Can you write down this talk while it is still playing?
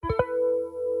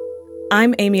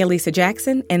I'm Amy Elisa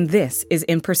Jackson, and this is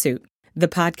In Pursuit, the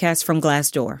podcast from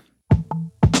Glassdoor.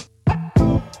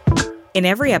 In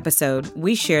every episode,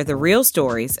 we share the real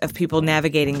stories of people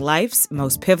navigating life's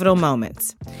most pivotal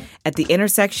moments at the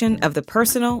intersection of the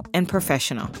personal and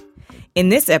professional. In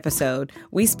this episode,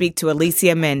 we speak to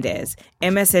Alicia Mendez,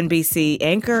 MSNBC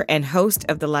anchor and host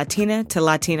of the Latina to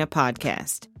Latina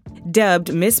podcast.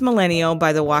 Dubbed Miss Millennial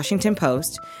by The Washington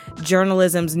Post,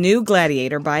 journalism's new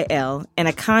gladiator by Elle, and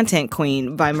a content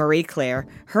queen by Marie Claire,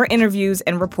 her interviews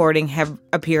and reporting have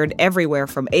appeared everywhere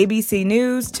from ABC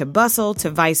News to Bustle to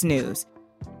Vice News.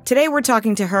 Today we're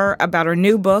talking to her about her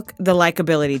new book, The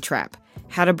Likeability Trap: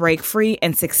 How to Break Free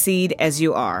and Succeed as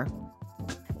You Are.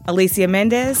 Alicia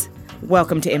Mendez,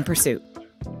 welcome to In Pursuit.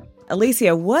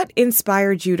 Alicia, what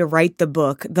inspired you to write the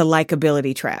book, The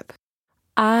Likeability Trap?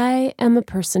 I am a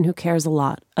person who cares a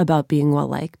lot about being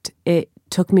well-liked. It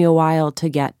took me a while to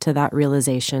get to that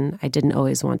realization. I didn't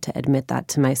always want to admit that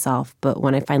to myself, but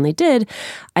when I finally did,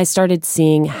 I started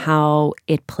seeing how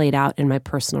it played out in my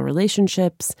personal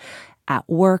relationships, at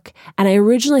work. And I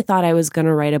originally thought I was going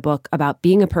to write a book about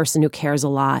being a person who cares a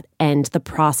lot and the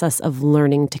process of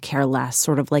learning to care less,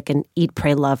 sort of like an eat,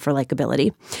 pray, love for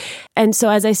likability. And so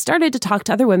as I started to talk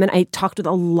to other women, I talked with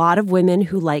a lot of women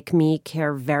who, like me,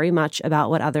 care very much about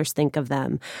what others think of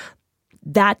them.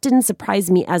 That didn't surprise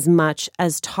me as much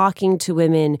as talking to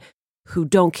women who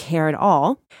don't care at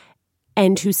all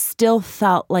and who still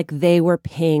felt like they were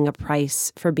paying a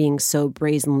price for being so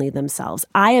brazenly themselves.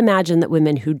 I imagine that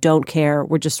women who don't care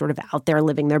were just sort of out there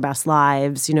living their best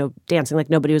lives, dancing like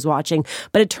nobody was watching.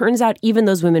 But it turns out even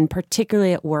those women,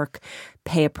 particularly at work,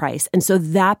 pay a price. And so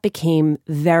that became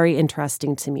very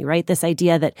interesting to me, right? This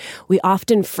idea that we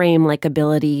often frame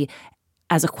likability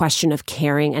as a question of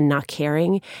caring and not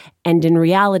caring. And in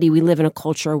reality, we live in a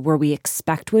culture where we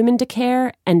expect women to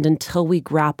care. And until we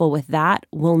grapple with that,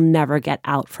 we'll never get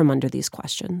out from under these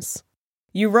questions.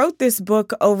 You wrote this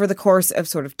book over the course of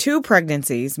sort of 2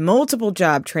 pregnancies, multiple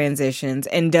job transitions,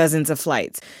 and dozens of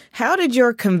flights. How did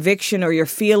your conviction or your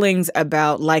feelings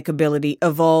about likability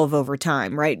evolve over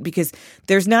time, right? Because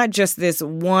there's not just this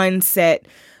one set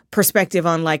perspective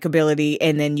on likability,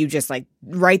 and then you just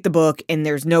write the book and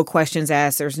there's no questions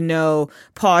asked, there's no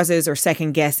pauses or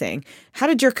second guessing. How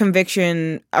did your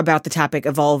conviction about the topic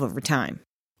evolve over time?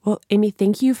 Well, Amy,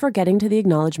 thank you for getting to the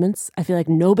acknowledgments. I feel like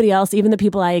nobody else, even the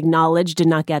people I acknowledged, did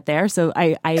not get there. So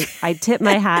I tip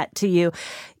my hat to you.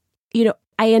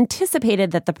 I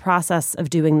anticipated that the process of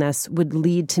doing this would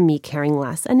lead to me caring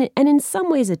less. And in some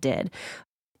ways it did.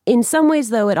 In some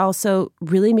ways, though, it also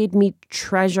really made me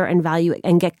treasure and value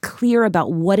and get clear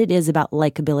about what it is about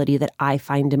likability that I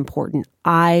find important.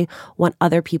 I want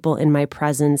other people in my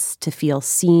presence to feel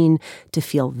seen, to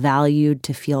feel valued,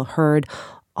 to feel heard.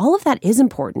 All of that is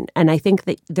important. And I think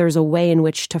that there's a way in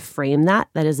which to frame that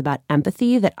is about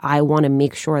empathy that I want to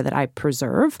make sure that I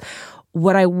preserve.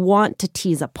 What I want to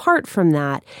tease apart from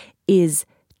that is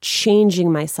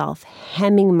changing myself,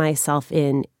 hemming myself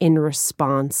in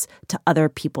response to other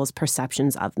people's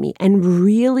perceptions of me, and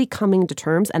really coming to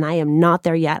terms, and I am not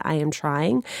there yet, I am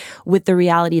trying, with the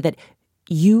reality that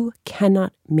you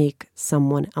cannot make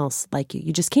someone else like you.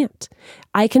 You just can't.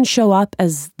 I can show up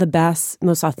as the best,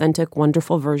 most authentic,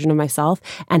 wonderful version of myself,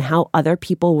 and how other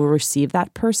people will receive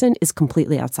that person is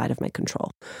completely outside of my control.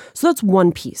 So that's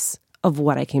one piece of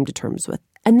what I came to terms with.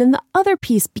 And then the other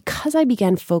piece, because I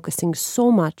began focusing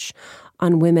so much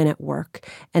on women at work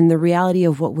and the reality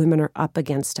of what women are up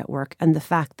against at work and the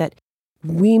fact that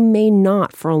we may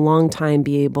not for a long time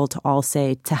be able to all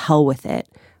say to hell with it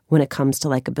when it comes to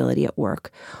likability at work.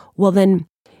 Well, then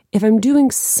if I'm doing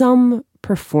some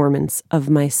performance of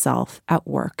myself at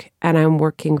work and I'm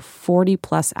working 40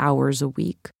 plus hours a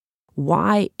week,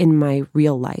 why in my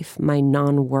real life, my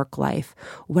non-work life,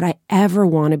 would I ever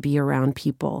want to be around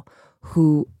people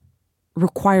who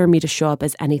require me to show up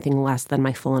as anything less than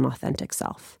my full and authentic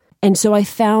self? And so I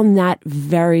found that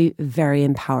very, very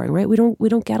empowering, right? We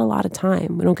don't get a lot of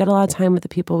time. We don't get a lot of time with the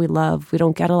people we love. We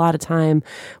don't get a lot of time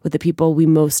with the people we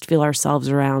most feel ourselves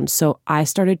around. So I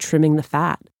started trimming the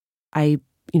fat. I,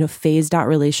 phased out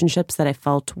relationships that I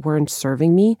felt weren't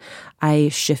serving me. I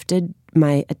shifted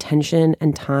my attention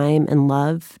and time and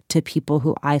love to people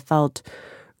who I felt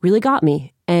really got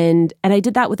me. And I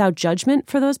did that without judgment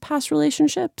for those past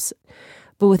relationships,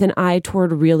 but with an eye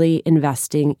toward really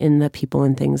investing in the people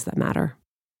and things that matter.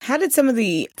 How did some of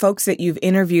the folks that you've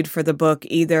interviewed for the book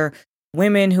either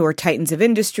women who are titans of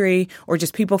industry or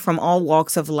just people from all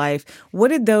walks of life. What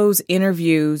did those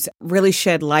interviews really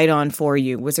shed light on for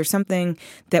you? Was there something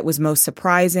that was most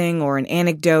surprising or an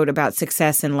anecdote about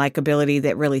success and likability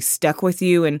that really stuck with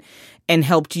you and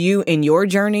helped you in your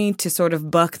journey to sort of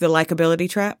buck the likability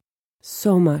trap?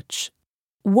 So much.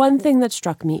 One thing that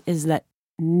struck me is that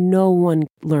no one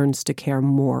learns to care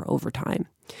more over time,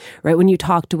 right? When you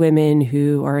talk to women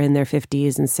who are in their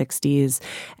 50s and 60s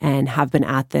and have been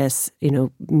at this,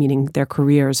 meaning their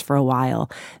careers for a while,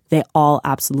 they all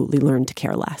absolutely learn to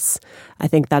care less. I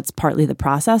think that's partly the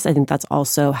process. I think that's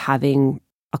also having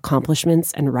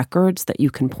accomplishments and records that you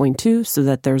can point to so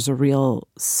that there's a real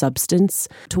substance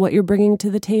to what you're bringing to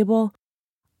the table.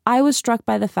 I was struck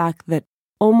by the fact that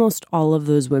almost all of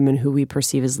those women who we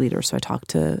perceive as leaders. So I talked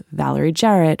to Valerie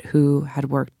Jarrett, who had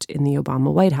worked in the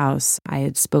Obama White House. I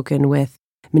had spoken with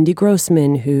Mindy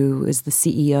Grossman, who is the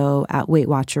CEO at Weight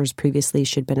Watchers. Previously,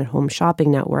 she'd been at Home Shopping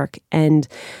Network. And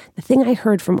the thing I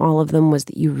heard from all of them was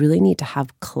that you really need to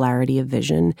have clarity of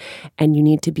vision, and you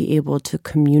need to be able to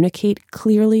communicate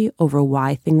clearly over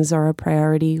why things are a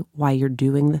priority, why you're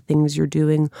doing the things you're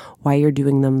doing, why you're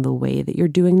doing them the way that you're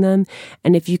doing them.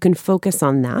 And if you can focus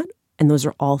on that, and those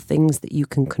are all things that you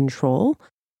can control,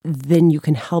 then you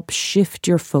can help shift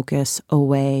your focus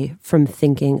away from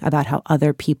thinking about how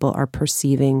other people are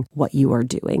perceiving what you are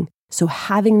doing. So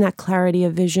having that clarity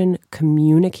of vision,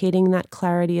 communicating that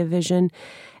clarity of vision,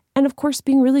 and of course,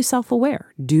 being really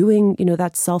self-aware, doing,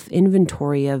 that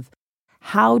self-inventory of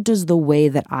how does the way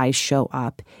that I show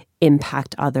up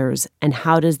impact others, and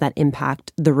how does that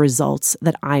impact the results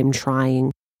that I'm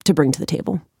trying to bring to the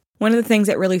table. One of the things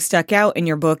that really stuck out in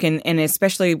your book, and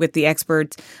especially with the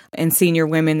experts and senior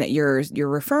women that you're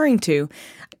referring to,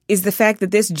 is the fact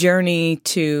that this journey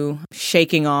to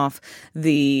shaking off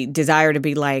the desire to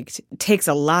be liked takes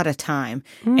a lot of time.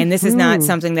 Mm-hmm. And this is not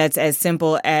something that's as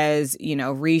simple as,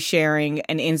 resharing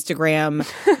an Instagram,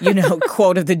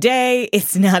 quote of the day.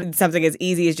 It's not something as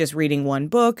easy as just reading one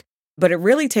book. But it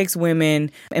really takes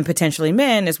women and potentially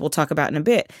men, as we'll talk about in a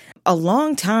bit, a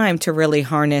long time to really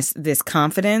harness this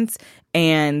confidence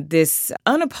and this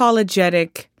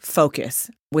unapologetic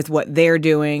focus with what they're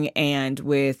doing and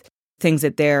with things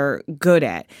that they're good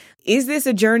at. Is this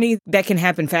a journey that can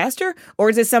happen faster? Or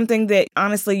is it something that,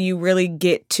 honestly, you really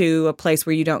get to a place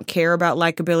where you don't care about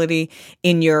likability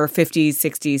in your 50s,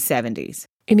 60s, 70s?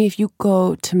 I mean, if you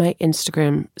go to my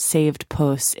Instagram saved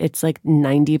posts, it's like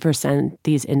 90%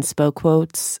 these inspo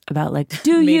quotes about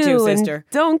do Me you too, sister. And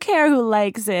don't care who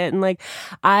likes it. And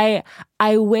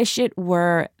I wish it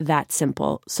were that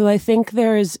simple. So I think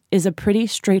there is a pretty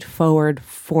straightforward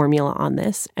formula on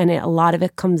this. And a lot of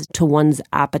it comes to one's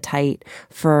appetite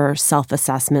for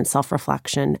self-assessment,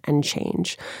 self-reflection, and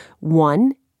change.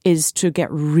 One is to get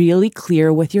really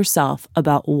clear with yourself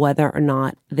about whether or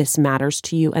not this matters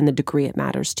to you and the degree it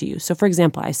matters to you. So, for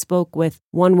example, I spoke with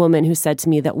one woman who said to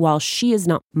me that while she is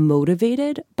not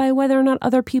motivated by whether or not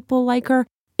other people like her,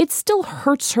 it still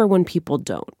hurts her when people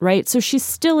don't, right? So she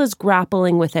still is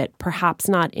grappling with it, perhaps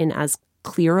not in as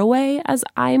clear a way as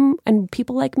I'm and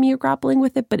people like me are grappling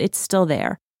with it, but it's still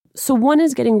there. So one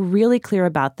is getting really clear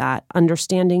about that,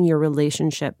 understanding your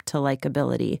relationship to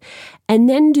likability, and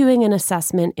then doing an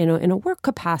assessment in a work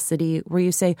capacity where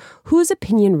you say, whose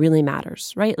opinion really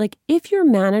matters, right? If your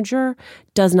manager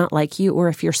does not like you or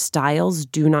if your styles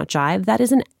do not jive, that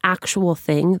is an actual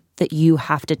thing that you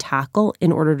have to tackle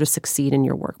in order to succeed in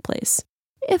your workplace.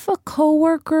 If a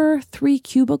coworker 3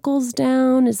 cubicles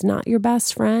down is not your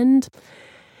best friend,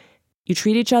 you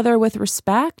treat each other with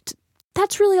respect.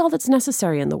 That's really all that's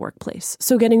necessary in the workplace.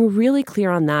 So getting really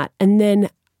clear on that. And then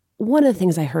one of the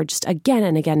things I heard just again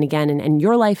and again and again, and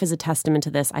your life is a testament to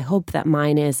this, I hope that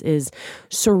mine is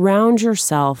surround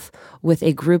yourself with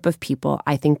a group of people,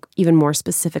 I think even more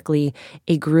specifically,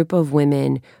 a group of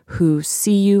women who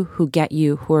see you, who get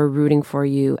you, who are rooting for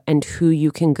you, and who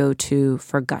you can go to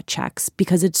for gut checks.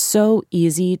 Because it's so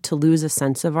easy to lose a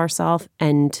sense of ourselves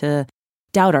and to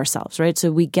doubt ourselves, right? So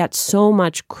we get so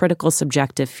much critical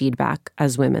subjective feedback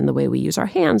as women, the way we use our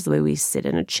hands, the way we sit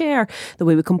in a chair, the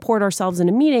way we comport ourselves in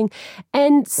a meeting.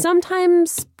 And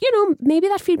sometimes, maybe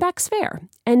that feedback's fair.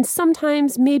 And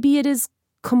sometimes maybe it is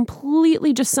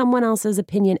completely just someone else's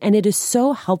opinion. And it is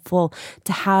so helpful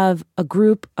to have a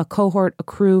group, a cohort, a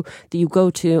crew that you go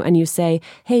to and you say,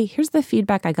 hey, here's the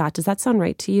feedback I got. Does that sound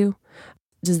right to you?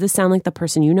 Does this sound like the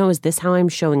person you know? Is this how I'm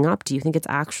showing up? Do you think it's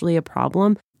actually a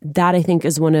problem? That, I think,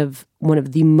 is one of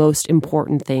the most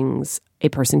important things a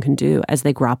person can do as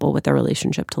they grapple with their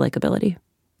relationship to likability.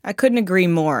 I couldn't agree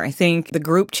more. I think the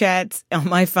group chats on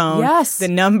my phone, yes, the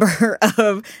number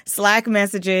of Slack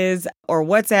messages or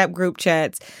WhatsApp group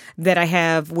chats that I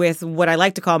have with what I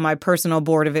like to call my personal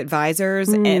board of advisors.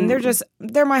 And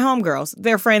they're my homegirls.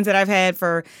 They're friends that I've had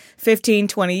for 15,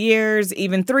 20 years,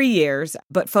 even 3 years,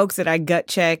 but folks that I gut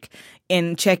check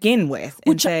and check in with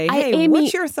and say, hey, Amy,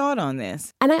 what's your thought on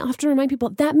this? And I often remind people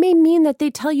that may mean that they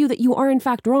tell you that you are in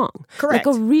fact wrong. Correct.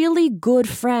 Like a really good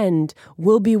friend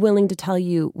will be willing to tell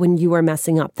you when you are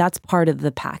messing up. That's part of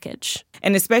the package.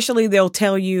 And especially they'll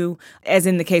tell you, as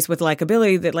in the case with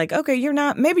likability, that like, okay,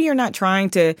 maybe you're not trying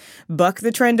to buck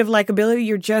the trend of likability.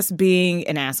 You're just being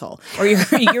an asshole, or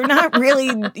you're not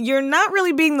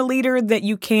really being the leader that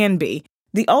you can be.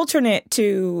 The alternate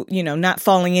to, not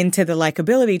falling into the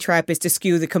likability trap is to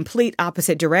skew the complete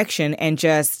opposite direction and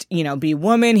just, be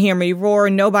woman, hear me roar.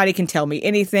 Nobody can tell me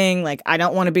anything. Like, I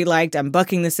don't want to be liked. I'm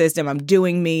bucking the system. I'm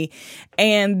doing me.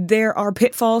 And there are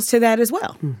pitfalls to that as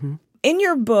well. Mm-hmm. In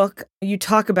your book, you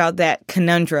talk about that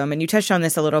conundrum, and you touched on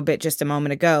this a little bit just a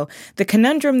moment ago, the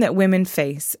conundrum that women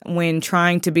face when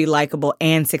trying to be likable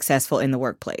and successful in the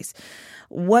workplace.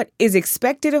 What is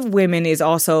expected of women is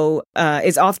also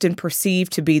is often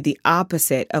perceived to be the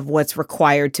opposite of what's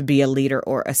required to be a leader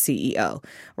or a CEO,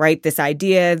 right? This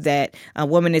idea that a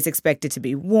woman is expected to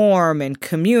be warm and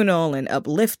communal and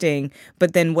uplifting,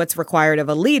 but then what's required of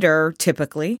a leader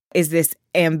typically is this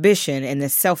ambition and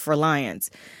this self-reliance.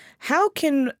 How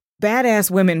can badass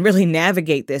women really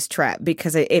navigate this trap?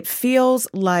 Because it feels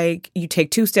like you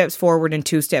take 2 steps forward and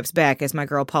 2 steps back, as my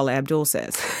girl Paula Abdul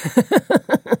says.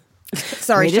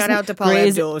 Sorry, shout out to Paula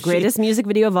Abdul. Greatest music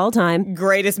video of all time.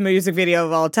 Greatest music video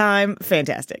of all time.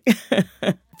 Fantastic.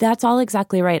 That's all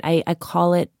exactly right. I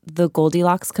call it the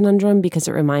Goldilocks conundrum because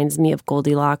it reminds me of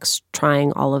Goldilocks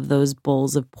trying all of those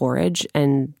bowls of porridge.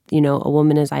 And, a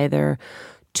woman is either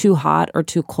too hot or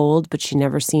too cold, but she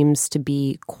never seems to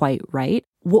be quite right.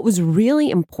 What was really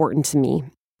important to me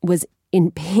was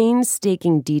in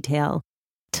painstaking detail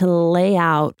to lay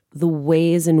out the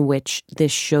ways in which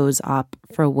this shows up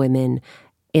for women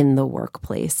in the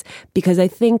workplace. Because I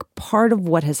think part of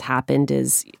what has happened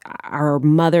is our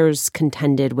mothers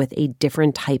contended with a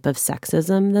different type of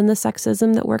sexism than the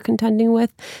sexism that we're contending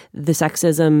with. The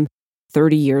sexism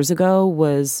 30 years ago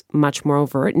was much more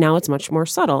overt. Now it's much more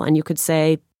subtle. And you could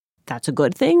say that's a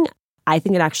good thing. I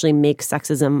think it actually makes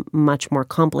sexism much more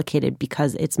complicated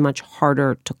because it's much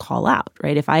harder to call out,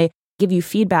 right? If I give you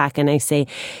feedback and I say,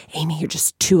 Amy, you're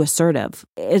just too assertive,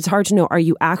 it's hard to know, are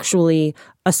you actually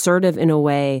assertive in a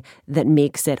way that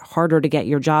makes it harder to get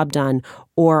your job done,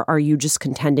 or are you just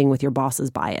contending with your boss's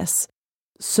bias?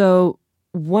 So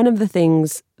one of the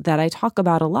things that I talk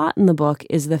about a lot in the book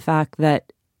is the fact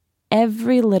that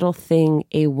every little thing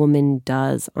a woman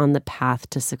does on the path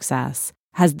to success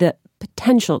has the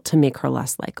potential to make her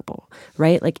less likable,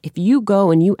 right? Like if you go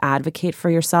and you advocate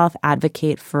for yourself,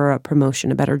 advocate for a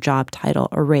promotion, a better job title,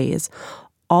 a raise,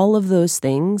 all of those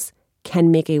things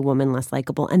can make a woman less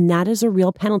likable. And that is a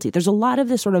real penalty. There's a lot of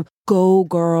this sort of go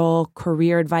girl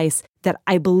career advice that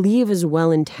I believe is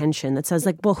well-intentioned that says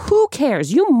like, well, who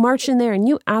cares? You march in there and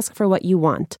you ask for what you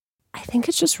want. I think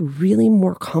it's just really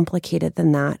more complicated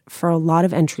than that for a lot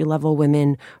of entry-level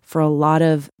women, for a lot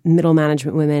of middle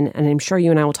management women, and I'm sure you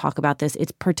and I will talk about this.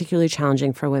 It's particularly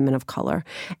challenging for women of color.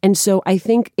 And so I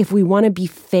think if we want to be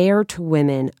fair to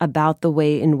women about the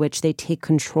way in which they take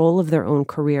control of their own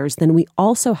careers, then we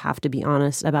also have to be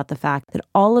honest about the fact that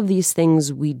all of these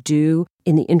things we do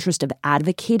in the interest of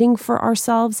advocating for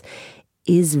ourselves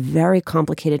is very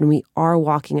complicated, and we are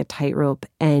walking a tightrope.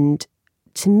 And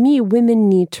to me, women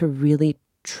need to really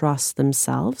trust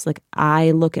themselves. Like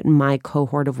I look at my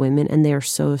cohort of women and they're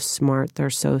so smart, they're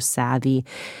so savvy.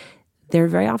 They're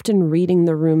very often reading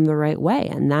the room the right way.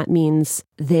 And that means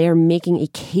they're making a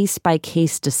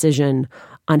case-by-case decision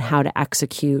on how to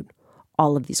execute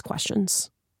all of these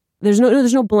questions. There's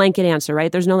no blanket answer,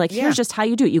 right? There's no like, here's just how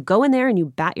you do it. You go in there and you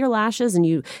bat your lashes and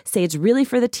you say it's really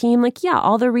for the team. Like, yeah,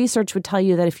 all the research would tell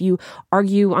you that if you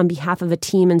argue on behalf of a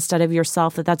team instead of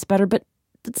yourself, that's better. But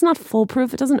it's not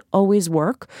foolproof. It doesn't always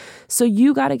work. So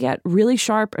you got to get really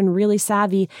sharp and really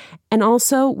savvy. And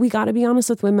also, we got to be honest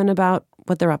with women about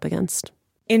what they're up against.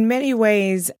 In many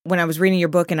ways, when I was reading your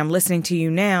book and I'm listening to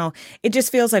you now, it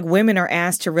just feels like women are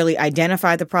asked to really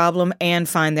identify the problem and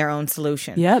find their own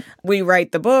solution. Yep. We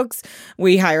write the books,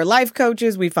 we hire life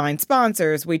coaches, we find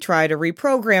sponsors, we try to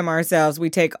reprogram ourselves, we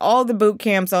take all the boot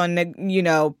camps on,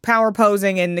 power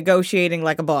posing and negotiating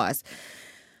like a boss.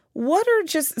 What are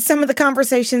just some of the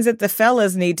conversations that the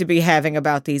fellas need to be having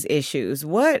about these issues?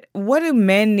 What do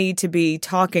men need to be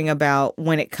talking about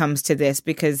when it comes to this?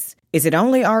 Because is it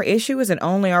only our issue? Is it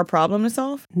only our problem to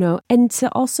solve? No. And to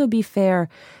also be fair,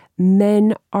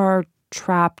 men are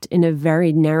trapped in a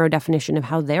very narrow definition of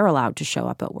how they're allowed to show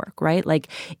up at work, right? Like,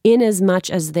 in as much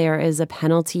as there is a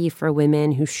penalty for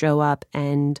women who show up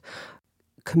and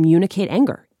communicate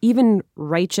anger, even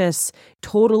righteous,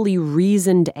 totally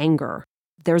reasoned anger,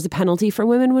 there's a penalty for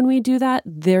women when we do that.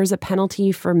 There's a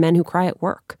penalty for men who cry at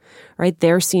work, right?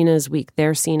 They're seen as weak.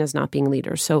 They're seen as not being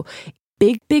leaders. So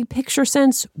big picture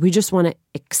sense, we just want to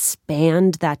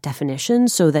expand that definition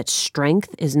so that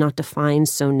strength is not defined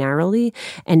so narrowly,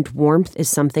 and warmth is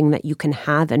something that you can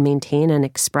have and maintain and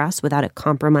express without it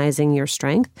compromising your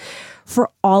strength.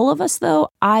 For all of us, though,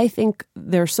 I think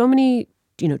there are so many,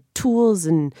 tools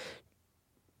and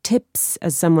tips.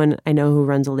 As someone I know who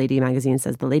runs a lady magazine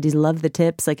says, the ladies love the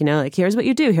tips. Like here's what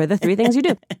you do. Here are the 3 things you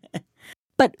do.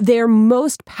 But they're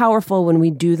most powerful when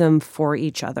we do them for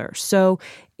each other. So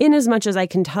in as much as I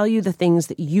can tell you the things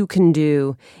that you can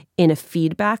do in a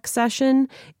feedback session,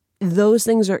 those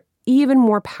things are even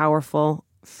more powerful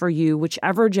for you,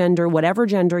 whichever gender, whatever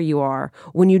gender you are,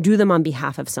 when you do them on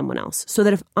behalf of someone else. So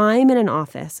that if I'm in an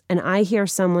office and I hear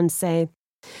someone say,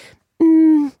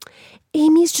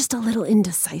 Amy's just a little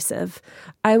indecisive,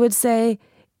 I would say,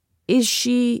 is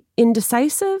she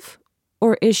indecisive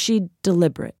or is she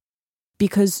deliberate?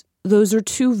 Because those are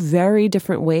 2 very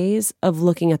different ways of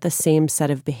looking at the same set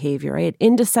of behavior, right?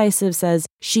 Indecisive says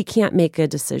she can't make a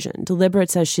decision. Deliberate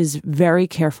says she's very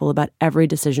careful about every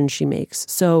decision she makes.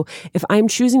 So if I'm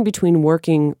choosing between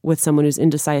working with someone who's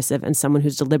indecisive and someone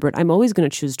who's deliberate, I'm always going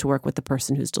to choose to work with the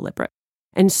person who's deliberate.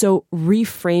 And so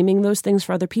reframing those things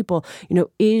for other people,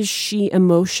 is she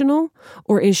emotional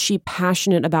or is she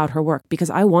passionate about her work? Because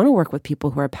I want to work with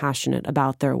people who are passionate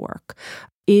about their work.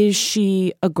 Is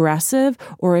she aggressive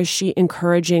or is she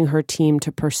encouraging her team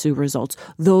to pursue results?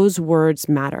 Those words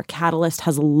matter. Catalyst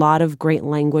has a lot of great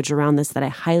language around this that I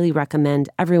highly recommend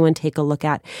everyone take a look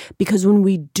at, because when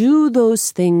we do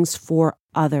those things for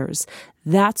others,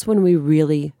 that's when we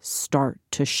really start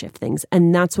to shift things.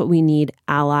 And that's what we need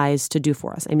allies to do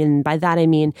for us. By that I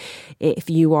mean, if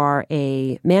you are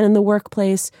a man in the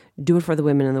workplace, do it for the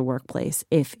women in the workplace.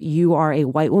 If you are a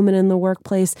white woman in the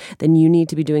workplace, then you need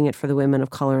to be doing it for the women of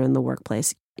color in the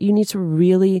workplace. You need to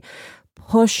really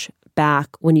push back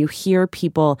when you hear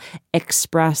people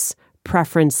express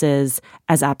preferences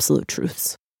as absolute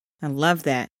truths. I love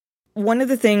that. One of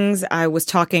the things I was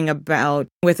talking about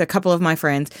with a couple of my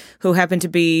friends who happen to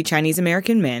be Chinese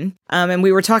American men, and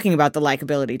we were talking about the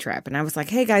likability trap. And I was like,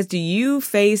 hey guys, do you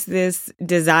face this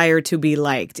desire to be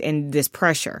liked and this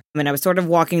pressure? And I was sort of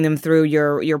walking them through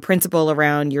your principle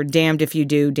around you're damned if you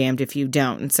do, damned if you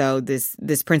don't. And so this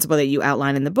principle that you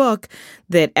outline in the book,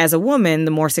 that as a woman,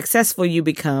 the more successful you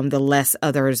become, the less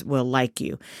others will like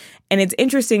you. And it's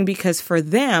interesting because for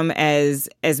them as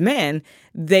men,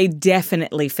 they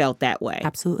definitely felt that way.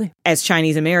 Absolutely. As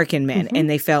Chinese American men. Mm-hmm. And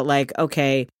they felt like,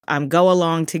 okay, I'm go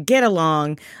along to get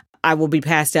along. I will be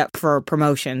passed up for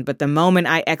promotion. But the moment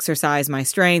I exercise my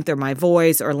strength or my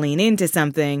voice or lean into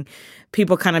something,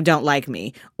 people kind of don't like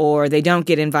me or they don't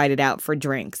get invited out for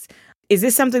drinks. Is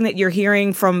this something that you're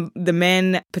hearing from the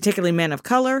men, particularly men of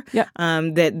color,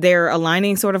 that they're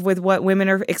aligning sort of with what women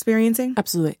are experiencing?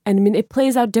 Absolutely. And it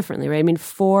plays out differently, right?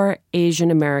 For Asian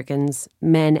Americans,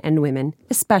 men and women,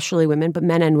 especially women, but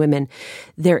men and women,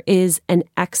 there is an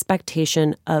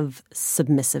expectation of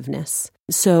submissiveness.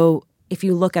 So if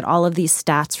you look at all of these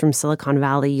stats from Silicon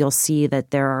Valley, you'll see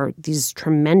that there are these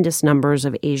tremendous numbers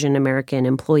of Asian American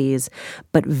employees,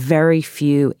 but very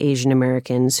few Asian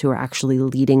Americans who are actually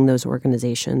leading those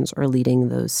organizations or leading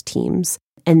those teams.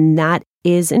 And that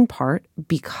is in part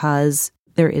because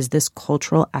there is this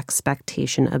cultural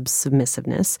expectation of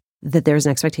submissiveness, that there's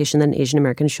an expectation that an Asian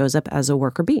American shows up as a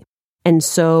worker bee. And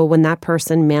so when that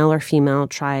person, male or female,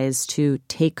 tries to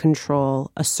take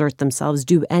control, assert themselves,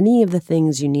 do any of the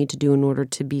things you need to do in order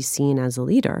to be seen as a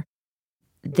leader,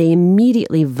 they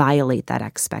immediately violate that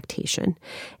expectation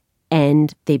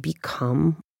and they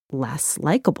become less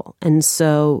likable. And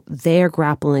so they're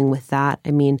grappling with that.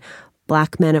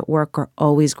 Black men at work are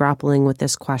always grappling with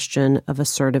this question of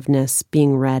assertiveness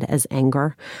being read as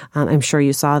anger. I'm sure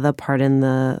you saw the part in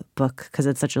the book because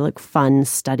it's such a fun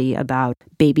study about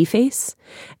babyface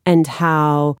and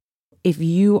how if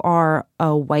you are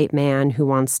a white man who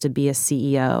wants to be a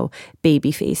CEO,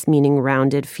 babyface, meaning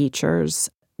rounded features,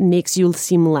 makes you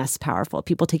seem less powerful.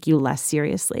 People take you less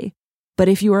seriously. But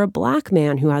if you are a black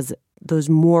man who has those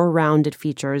more rounded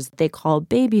features they call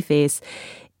babyface,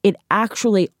 it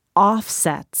actually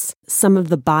offsets some of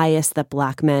the bias that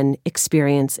Black men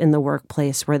experience in the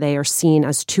workplace where they are seen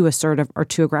as too assertive or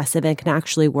too aggressive and can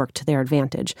actually work to their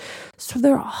advantage. So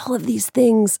there are all of these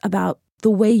things about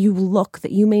the way you look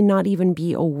that you may not even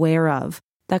be aware of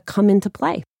that come into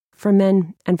play for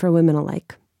men and for women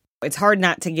alike. It's hard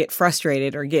not to get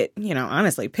frustrated or get,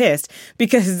 honestly pissed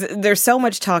because there's so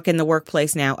much talk in the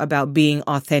workplace now about being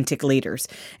authentic leaders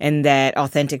and that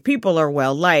authentic people are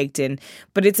well liked.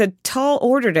 But it's a tall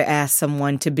order to ask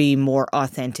someone to be more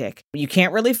authentic. You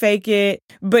can't really fake it,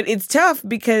 but it's tough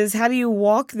because how do you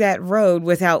walk that road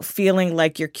without feeling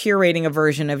like you're curating a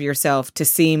version of yourself to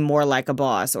seem more like a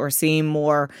boss or seem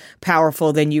more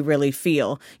powerful than you really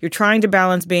feel? You're trying to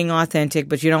balance being authentic,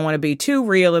 but you don't want to be too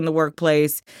real in the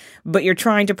workplace. But you're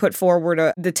trying to put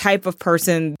forward the type of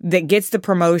person that gets the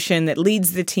promotion, that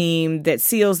leads the team, that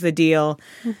seals the deal.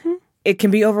 Mm-hmm. It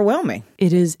can be overwhelming.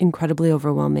 It is incredibly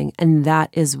overwhelming. And that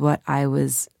is what I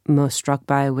was most struck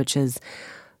by, which is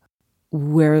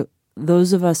where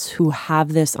those of us who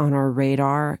have this on our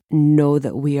radar know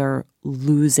that we are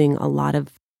losing a lot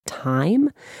of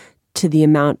time to the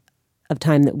amount of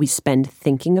time that we spend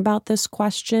thinking about this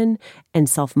question and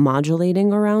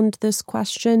self-modulating around this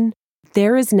question.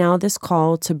 There is now this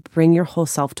call to bring your whole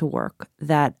self to work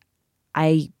that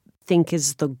I think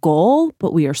is the goal,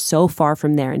 but we are so far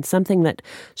from there. And something that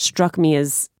struck me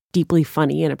as deeply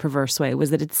funny in a perverse way was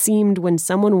that it seemed when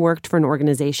someone worked for an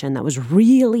organization that was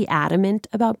really adamant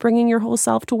about bringing your whole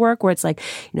self to work, where it's like,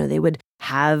 they would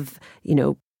have,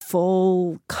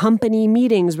 full company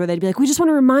meetings where they'd be like, we just want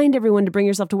to remind everyone to bring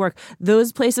yourself to work.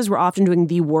 Those places were often doing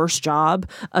the worst job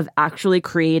of actually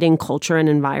creating culture and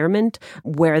environment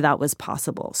where that was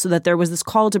possible. So that there was this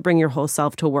call to bring your whole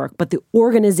self to work. But the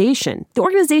organization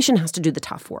has to do the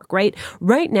tough work, right?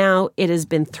 Right now, it has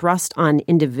been thrust on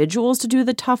individuals to do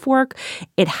the tough work.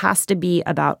 It has to be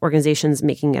about organizations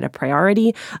making it a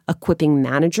priority, equipping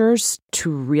managers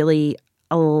to really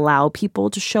allow people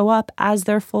to show up as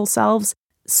their full selves.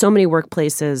 So many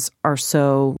workplaces are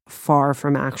so far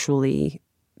from actually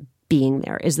being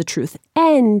there, is the truth.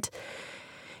 And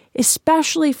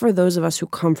especially for those of us who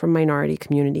come from minority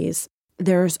communities,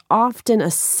 there's often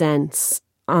a sense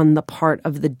on the part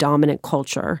of the dominant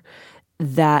culture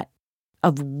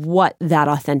of what that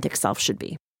authentic self should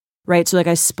be, right? So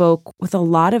I spoke with a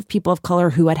lot of people of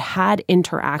color who had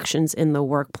interactions in the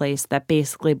workplace that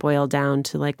basically boiled down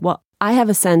to I have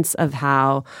a sense of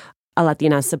how a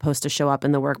Latina is supposed to show up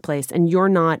in the workplace, and you're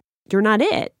not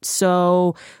it.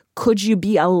 So could you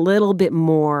be a little bit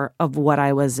more of what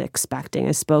I was expecting?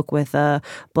 I spoke with a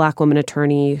Black woman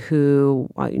attorney who,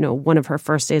 one of her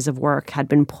first days of work had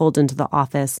been pulled into the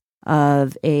office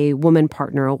of a woman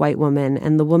partner, a white woman.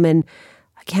 And the woman,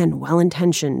 again,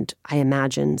 well-intentioned, I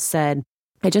imagine, said,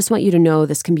 I just want you to know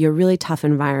this can be a really tough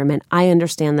environment. I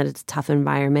understand that it's a tough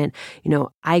environment.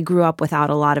 I grew up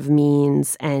without a lot of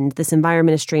means and this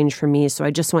environment is strange for me. So I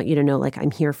just want you to know,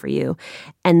 I'm here for you.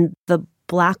 And the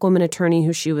Black woman attorney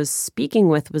who she was speaking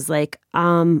with was like,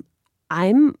 I'm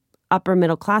upper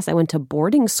middle class. I went to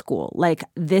boarding school.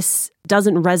 This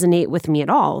doesn't resonate with me at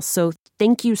all. So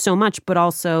thank you so much. But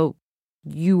also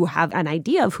you have an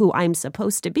idea of who I'm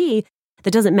supposed to be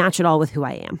that doesn't match at all with who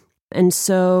I am. And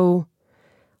so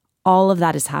all of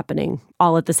that is happening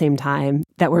all at the same time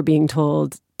that we're being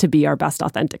told to be our best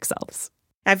authentic selves.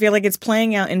 I feel like it's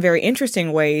playing out in very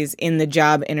interesting ways in the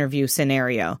job interview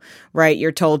scenario, right?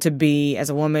 You're told to be,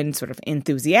 as a woman, sort of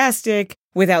enthusiastic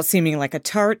without seeming like a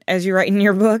tart, as you write in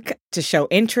your book, to show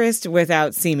interest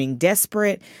without seeming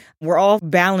desperate. We're all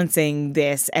balancing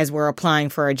this as we're applying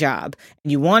for a job.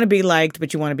 You want to be liked,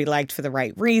 but you want to be liked for the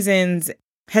right reasons.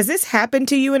 Has this happened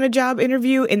to you in a job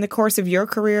interview in the course of your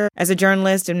career as a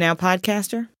journalist and now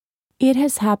podcaster? It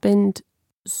has happened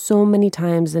so many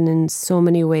times and in so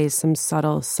many ways, some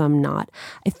subtle, some not.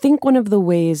 I think one of the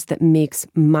ways that makes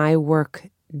my work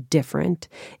different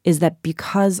is that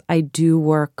because I do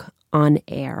work on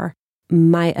air,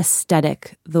 my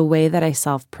aesthetic, the way that I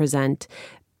self-present,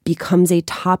 becomes a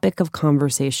topic of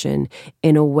conversation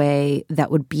in a way that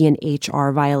would be an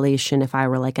HR violation if I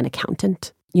were an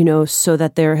accountant. So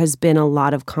that there has been a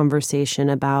lot of conversation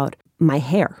about my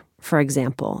hair, for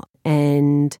example.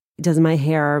 And does my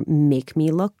hair make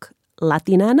me look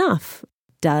Latina enough?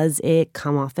 Does it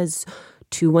come off as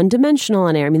too one-dimensional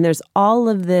on air? There's all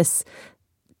of this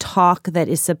talk that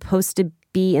is supposed to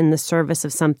be in the service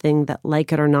of something that,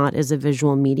 like it or not, is a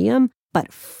visual medium.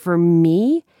 But for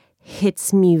me,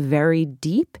 hits me very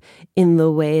deep in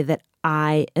the way that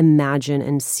I imagine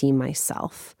and see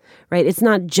myself. Right? It's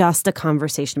not just a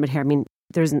conversation about hair.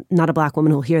 there's not a Black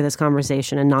woman who'll hear this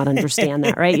conversation and not understand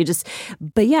that, right?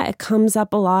 But yeah, it comes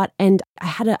up a lot. And I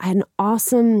had an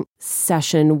awesome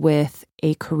session with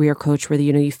a career coach where,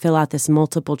 you fill out this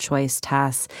multiple choice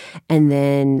test and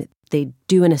then they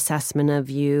do an assessment of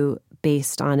you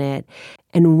based on it.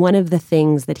 And one of the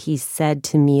things that he said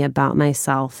to me about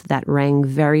myself that rang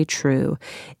very true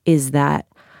is that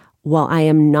while I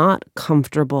am not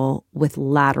comfortable with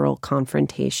lateral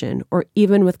confrontation or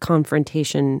even with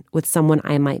confrontation with someone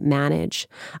I might manage,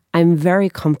 I'm very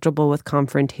comfortable with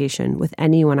confrontation with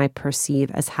anyone I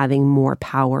perceive as having more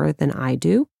power than I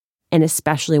do. And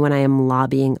especially when I am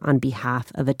lobbying on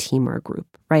behalf of a team or a group,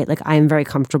 right? Like I am very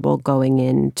comfortable going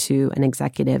into an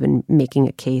executive and making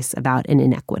a case about an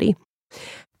inequity.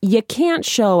 You can't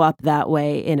show up that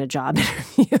way in a job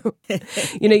interview.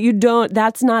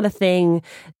 That's not a thing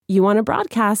you want to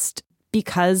broadcast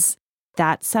because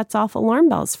that sets off alarm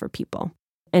bells for people.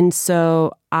 And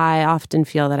so I often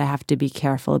feel that I have to be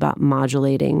careful about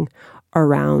modulating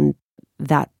around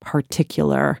that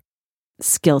particular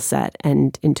skill set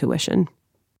and intuition.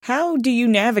 How do you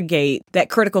navigate that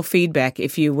critical feedback,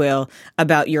 if you will,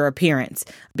 about your appearance?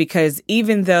 Because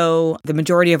even though the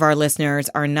majority of our listeners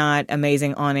are not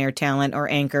amazing on-air talent or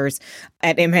anchors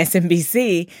at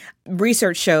MSNBC,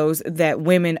 research shows that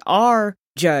women are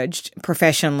judged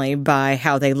professionally by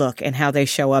how they look and how they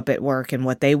show up at work and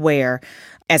what they wear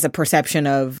as a perception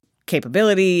of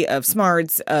capability, of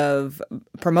smarts, of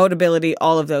promotability,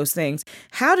 all of those things.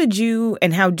 How did you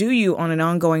and how do you on an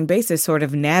ongoing basis sort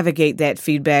of navigate that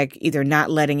feedback, either not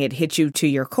letting it hit you to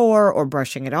your core or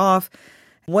brushing it off?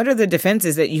 What are the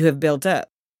defenses that you have built up?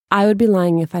 I would be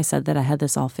lying if I said that I had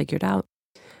this all figured out.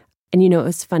 And it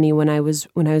was funny when I was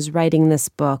writing this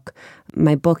book,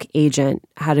 my book agent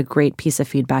had a great piece of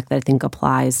feedback that I think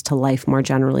applies to life more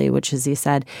generally, which is he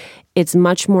said, it's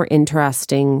much more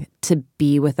interesting to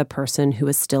be with a person who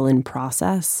is still in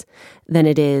process than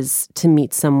it is to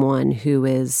meet someone who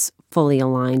is fully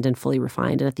aligned and fully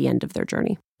refined and at the end of their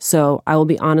journey. So I will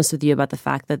be honest with you about the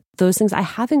fact that those things I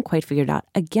haven't quite figured out,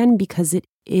 again, because it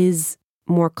is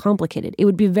more complicated. It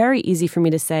would be very easy for me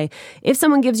to say, if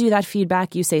someone gives you that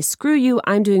feedback, you say, screw you,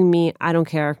 I'm doing me, I don't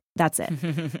care, that's it.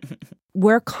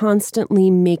 We're constantly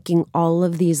making all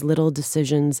of these little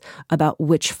decisions about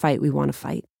which fight we want to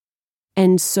fight.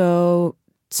 And so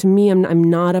to me, I'm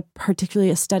not a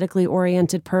particularly aesthetically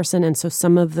oriented person. And so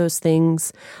some of those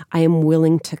things I am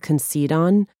willing to concede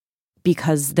on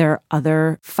because there are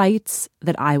other fights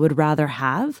that I would rather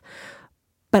have.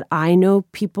 But I know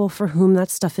people for whom that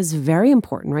stuff is very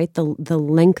important, right? The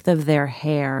length of their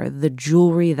hair, the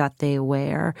jewelry that they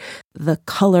wear, the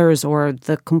colors or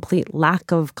the complete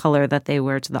lack of color that they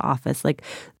wear to the office. Like,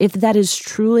 if that is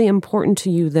truly important to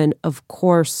you, then of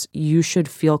course you should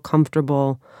feel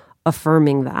comfortable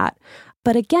affirming that.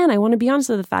 But again, I want to be honest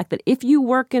with the fact that if you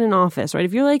work in an office, right,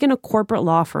 if you're like in a corporate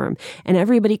law firm and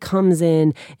everybody comes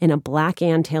in a black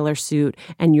Ann Taylor suit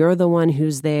and you're the one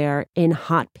who's there in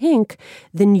hot pink,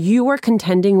 then you are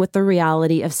contending with the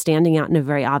reality of standing out in a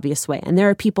very obvious way. And there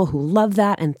are people who love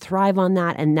that and thrive on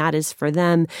that, and that is for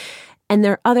them. And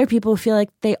there are other people who feel like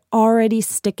they already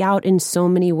stick out in so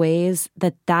many ways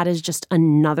that is just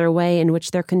another way in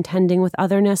which they're contending with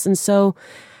otherness. And so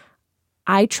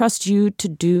I trust you to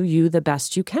do you the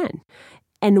best you can.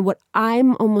 And what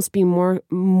I'm almost being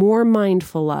more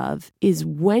mindful of is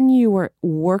when you are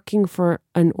working for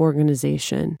an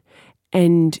organization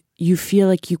and you feel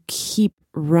like you keep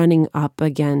running up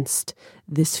against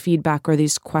this feedback or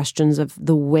these questions of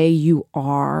the way you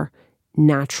are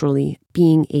naturally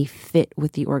being a fit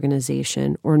with the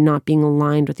organization or not being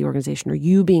aligned with the organization, or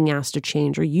you being asked to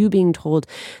change, or you being told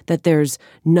that there's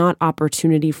not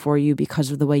opportunity for you because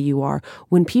of the way you are.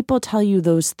 When people tell you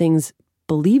those things,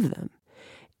 believe them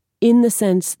in the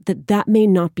sense that that may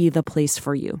not be the place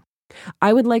for you.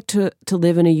 I would like to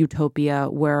live in a utopia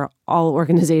where all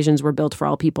organizations were built for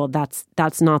all people.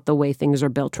 That's not the way things are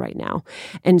built right now.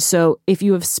 And so if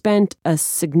you have spent a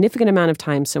significant amount of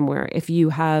time somewhere, if you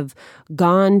have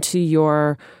gone to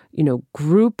your,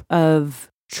 group of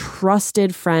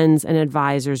trusted friends and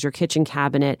advisors, your kitchen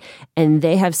cabinet, and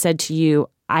they have said to you,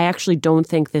 I actually don't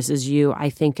think this is you, I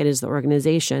think it is the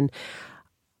organization.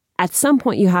 At some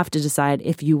point, you have to decide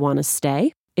if you want to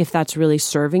stay, if that's really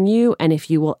serving you, and if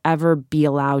you will ever be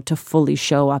allowed to fully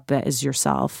show up as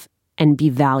yourself and be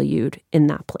valued in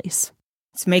that place.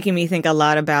 It's making me think a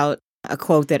lot about a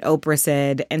quote that Oprah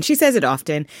said, and she says it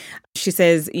often. She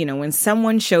says, when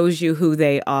someone shows you who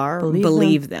they are,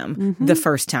 believe them the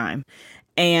first time.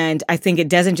 And I think it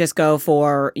doesn't just go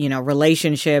for,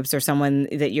 relationships or someone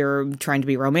that you're trying to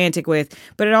be romantic with,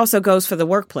 but it also goes for the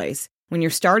workplace. when you're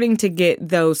starting to get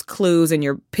those clues and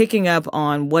you're picking up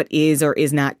on what is or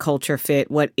is not culture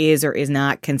fit, what is or is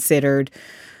not considered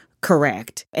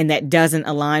correct, and that doesn't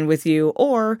align with you,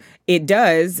 or it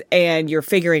does and you're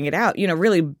figuring it out,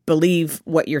 really believe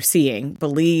what you're seeing,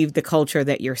 believe the culture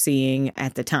that you're seeing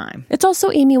at the time. It's also,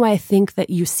 Amy, why I think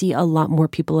that you see a lot more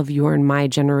people of your and my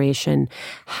generation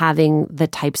having the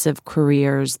types of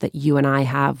careers that you and I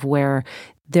have, where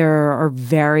there are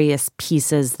various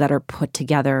pieces that are put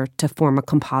together to form a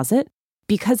composite.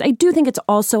 Because I do think it's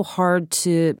also hard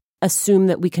to assume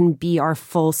that we can be our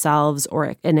full selves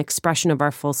or an expression of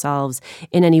our full selves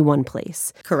in any one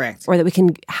place. Correct. Or that we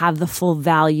can have the full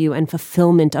value and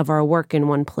fulfillment of our work in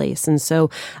one place. And so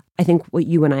I think what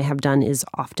you and I have done is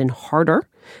often harder,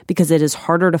 because it is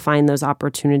harder to find those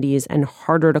opportunities and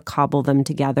harder to cobble them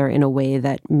together in a way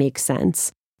that makes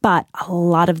sense. But a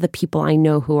lot of the people I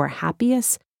know who are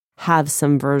happiest have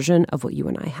some version of what you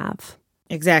and I have.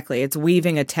 Exactly. It's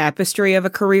weaving a tapestry of a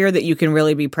career that you can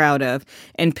really be proud of,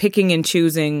 and picking and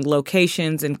choosing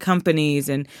locations and companies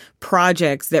and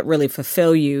projects that really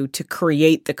fulfill you to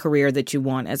create the career that you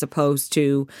want, as opposed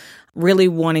to really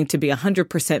wanting to be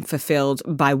 100% fulfilled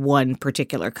by one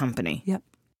particular company. Yep.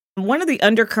 One of the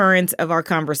undercurrents of our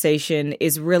conversation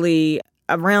is really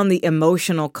around the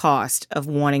emotional cost of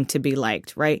wanting to be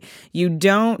liked, right? You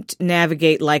don't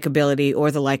navigate likability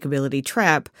or the likability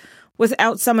trap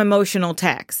without some emotional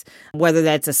tax, whether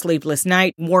that's a sleepless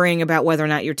night worrying about whether or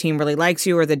not your team really likes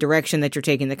you or the direction that you're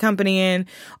taking the company in,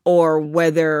 or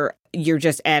whether you're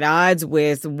just at odds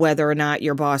with whether or not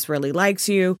your boss really likes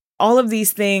you. All of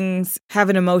these things have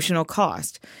an emotional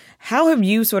cost. How have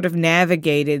you sort of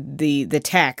navigated the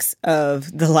tax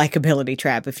of the likability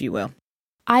trap, if you will?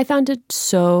 I found it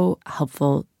so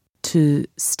helpful to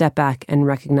step back and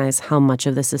recognize how much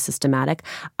of this is systematic.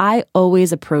 I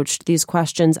always approached these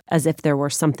questions as if there were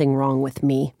something wrong with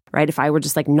me, right? If I were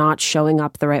just not showing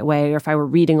up the right way, or if I were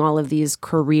reading all of these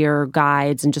career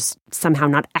guides and just somehow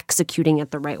not executing it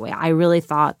the right way, I really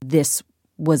thought this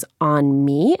was on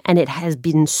me. And it has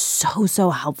been so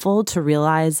helpful to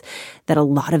realize that a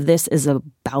lot of this is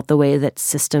about the way that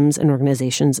systems and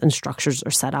organizations and structures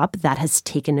are set up. That has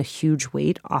taken a huge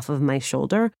weight off of my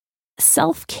shoulder.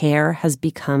 Self-care has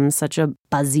become such a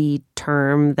buzzy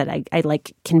term that I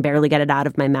can barely get it out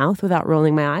of my mouth without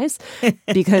rolling my eyes,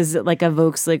 because it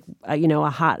evokes a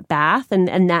hot bath,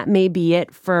 and that may be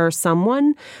it for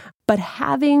someone. But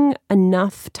having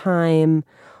enough time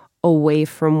away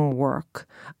from work,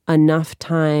 enough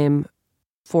time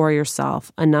for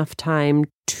yourself, enough time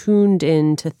tuned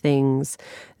into things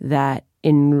that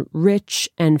enrich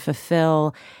and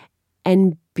fulfill,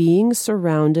 and being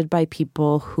surrounded by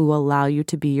people who allow you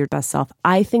to be your best self.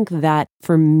 I think that,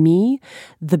 for me,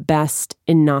 the best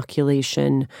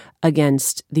inoculation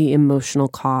against the emotional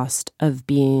cost of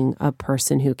being a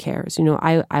person who cares.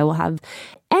 I will have,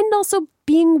 and also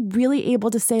being really able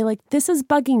to say, this is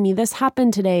bugging me, this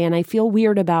happened today, and I feel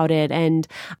weird about it. And,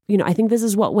 I think this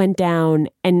is what went down.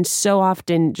 And so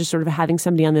often just sort of having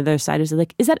somebody on the other side who's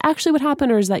is that actually what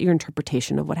happened, or is that your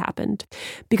interpretation of what happened?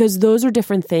 Because those are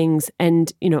different things.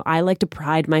 And, I like to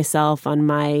pride myself on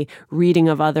my reading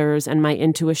of others and my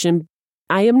intuition.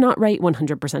 I am not right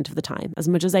 100% of the time, as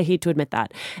much as I hate to admit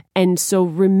that. And so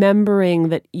remembering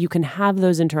that you can have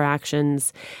those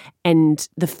interactions, and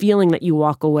the feeling that you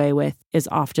walk away with is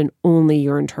often only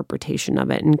your interpretation of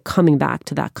it. And coming back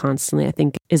to that constantly, I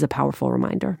think, is a powerful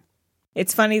reminder.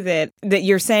 It's funny that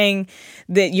you're saying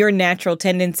that your natural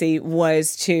tendency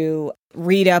was to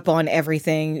read up on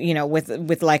everything, with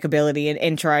likability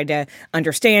and try to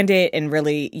understand it and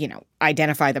really,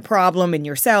 identify the problem in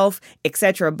yourself,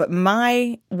 etc. But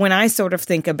when I sort of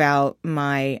think about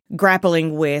my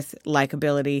grappling with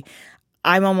likability,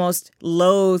 I'm almost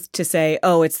loath to say,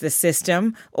 oh, it's the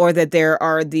system, or that there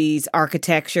are these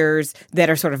architectures that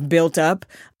are sort of built up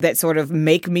that sort of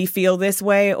make me feel this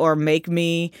way or make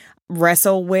me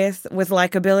wrestle with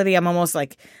likability. I'm almost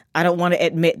I don't want to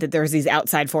admit that there's these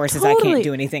outside forces I can't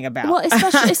do anything about. Well,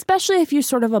 especially if you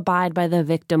sort of abide by the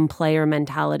victim player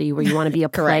mentality, where you want to be a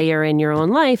player in your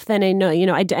own life, then I know,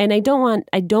 I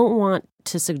don't want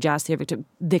to suggest you're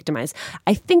victimized.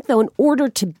 I think, though, in order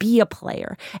to be a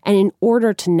player and in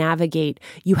order to navigate,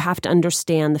 you have to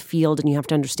understand the field and you have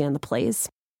to understand the plays.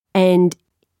 And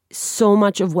so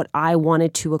much of what I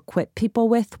wanted to equip people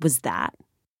with was that.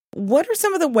 What are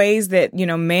some of the ways that,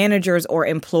 managers or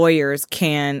employers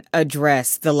can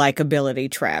address the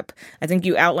likability trap? I think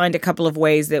you outlined a couple of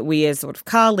ways that we as sort of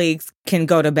colleagues can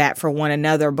go to bat for one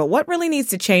another, but what really needs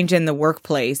to change in the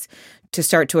workplace to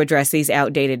start to address these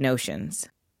outdated notions?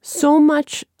 So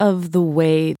much of the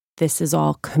way this is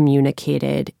all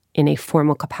communicated in a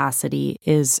formal capacity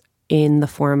is in the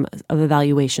form of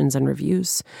evaluations and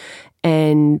reviews.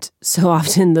 And so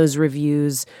often those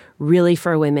reviews really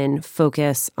for women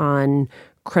focus on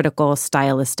critical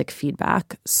stylistic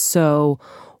feedback. So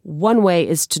one way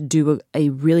is to do a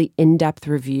really in-depth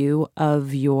review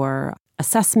of your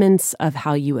assessments, of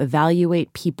how you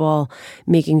evaluate people,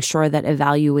 making sure that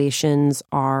evaluations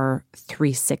are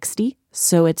 360.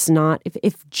 So it's not,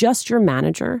 if just your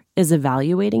manager is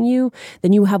evaluating you,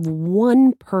 then you have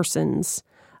one person's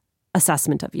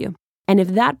assessment of you. And if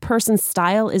that person's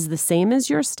style is the same as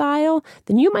your style,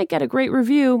 then you might get a great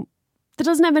review that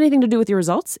doesn't have anything to do with your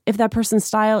results. If that person's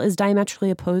style is diametrically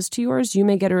opposed to yours, you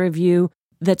may get a review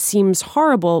that seems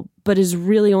horrible, but is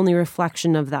really only a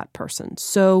reflection of that person.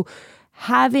 So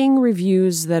having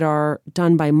reviews that are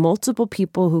done by multiple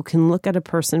people who can look at a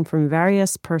person from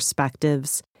various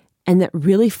perspectives and that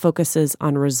really focuses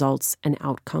on results and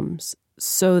outcomes,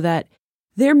 so that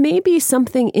there may be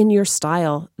something in your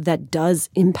style that does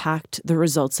impact the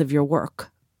results of your work,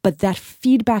 but that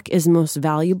feedback is most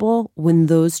valuable when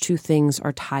those two things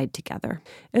are tied together.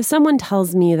 If someone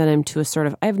tells me that I'm too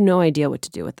assertive, I have no idea what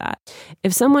to do with that.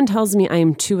 If someone tells me I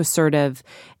am too assertive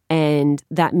and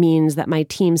that means that my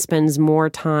team spends more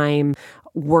time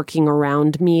working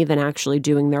around me than actually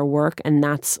doing their work, and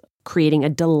that's creating a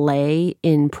delay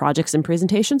in projects and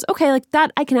presentations, okay, like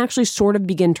that I can actually sort of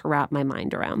begin to wrap my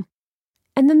mind around.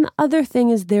 And then the other thing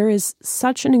is there is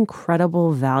such an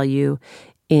incredible value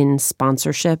in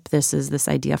sponsorship. This is this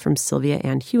idea from Sylvia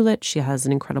Ann Hewlett. She has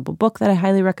an incredible book that I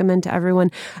highly recommend to everyone.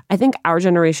 I think our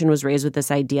generation was raised with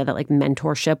this idea that like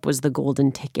mentorship was the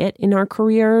golden ticket in our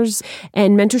careers.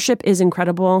 And mentorship is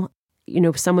incredible. You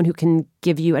know, someone who can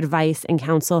give you advice and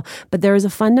counsel. But there is a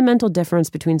fundamental difference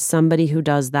between somebody who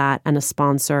does that and a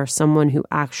sponsor, someone who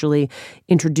actually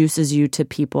introduces you to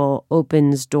people,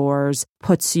 opens doors,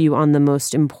 puts you on the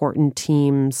most important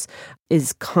teams,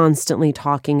 is constantly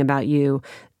talking about you.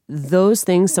 Those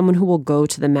things, someone who will go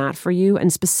to the mat for you,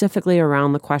 and specifically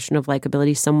around the question of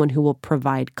likability, someone who will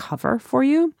provide cover for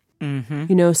you. Mm-hmm.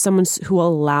 You know, someone who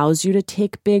allows you to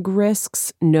take big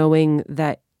risks, knowing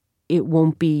that it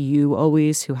won't be you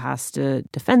always who has to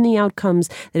defend the outcomes,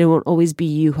 that it won't always be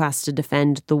you who has to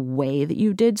defend the way that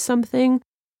you did something.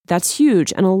 That's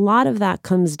huge. And a lot of that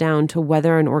comes down to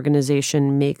whether an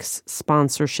organization makes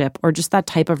sponsorship or just that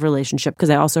type of relationship, because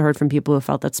I also heard from people who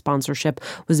felt that sponsorship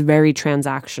was very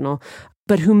transactional,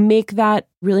 but who make that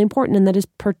really important. And that is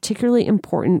particularly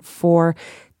important for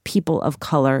people of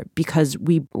color because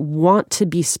we want to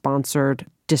be sponsored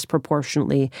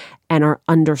disproportionately and are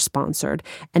under-sponsored.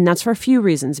 And that's for a few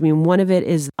reasons. I mean, one of it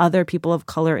is other people of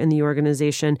color in the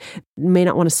organization may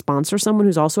not want to sponsor someone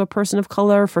who's also a person of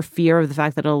color for fear of the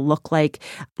fact that it'll look like,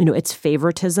 you know, it's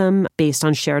favoritism based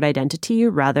on shared identity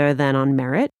rather than on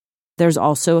merit. There's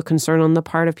also a concern on the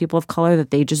part of people of color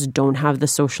that they just don't have the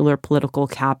social or political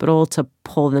capital to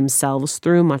pull themselves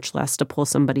through, much less to pull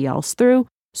somebody else through.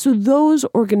 So those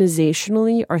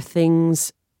organizationally are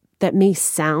things that may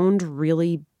sound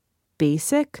really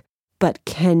basic, but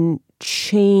can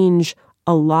change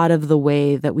a lot of the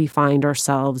way that we find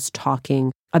ourselves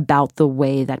talking about the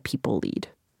way that people lead.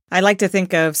 I like to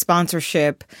think of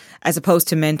sponsorship as opposed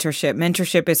to mentorship.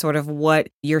 Mentorship is sort of what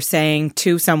you're saying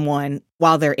to someone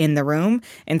while they're in the room.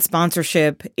 And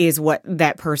sponsorship is what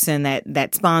that person,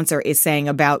 that sponsor is saying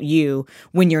about you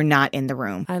when you're not in the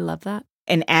room. I love that.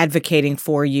 And advocating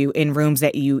for you in rooms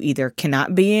that you either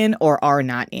cannot be in or are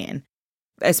not in.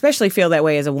 Especially feel that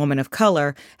way as a woman of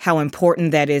color, how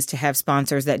important that is to have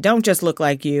sponsors that don't just look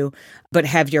like you, but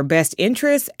have your best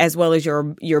interests as well as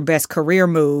your best career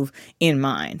move in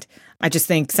mind. I just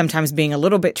think sometimes being a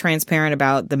little bit transparent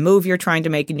about the move you're trying to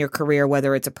make in your career,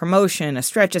 whether it's a promotion, a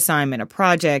stretch assignment, a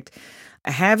project,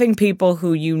 having people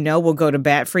who you know will go to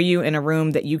bat for you in a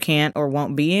room that you can't or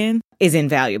won't be in is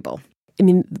invaluable. I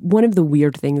mean, one of the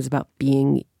weird things about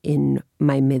being in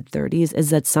my mid-30s is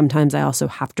that sometimes I also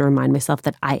have to remind myself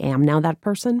that I am now that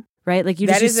person, right? Like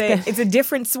it's a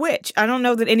different switch. I don't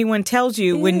know that anyone tells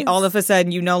you when all of a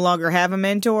sudden you no longer have a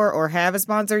mentor or have a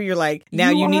sponsor. You're like,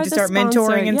 now you need to start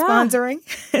mentoring and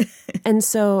sponsoring. And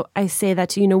so I say that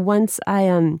to, once I,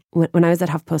 when I was at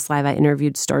HuffPost Live, I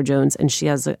interviewed Star Jones, and she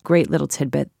has a great little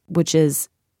tidbit, which is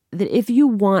that if you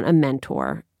want a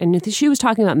mentor, and she was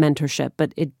talking about mentorship,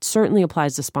 but it certainly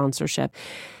applies to sponsorship,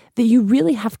 that you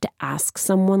really have to ask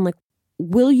someone, like,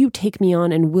 will you take me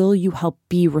on and will you help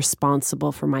be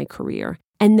responsible for my career?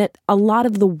 And that a lot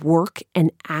of the work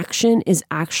and action is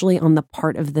actually on the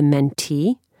part of the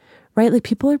mentee, right? Like,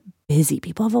 people are busy.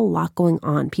 People have a lot going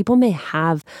on. People may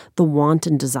have the want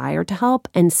and desire to help,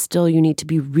 and still you need to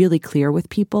be really clear with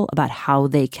people about how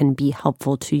they can be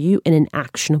helpful to you in an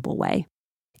actionable way.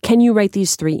 Can you write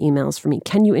these 3 emails for me?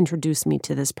 Can you introduce me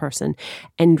to this person?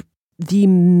 And the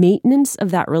maintenance of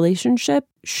that relationship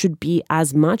should be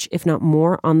as much, if not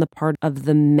more, on the part of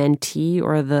the mentee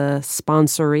or the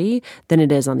sponsoree than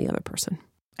it is on the other person.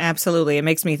 Absolutely. It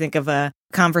makes me think of a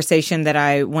conversation that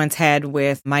I once had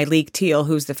with Myleik Teele,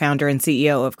 who's the founder and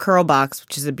CEO of Curlbox,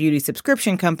 which is a beauty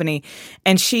subscription company.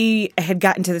 And she had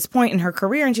gotten to this point in her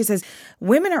career, and she says,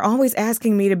 women are always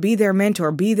asking me to be their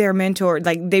mentor, be their mentor.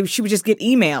 Like she would just get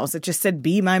emails that just said,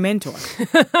 be my mentor.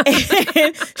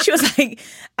 And she was like,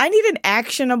 I need an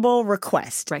actionable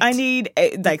request. Right. I need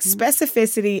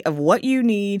specificity of what you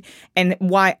need and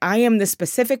why I am the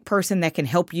specific person that can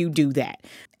help you do that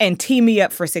and tee me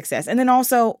up for success. And then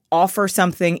also offer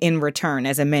something in return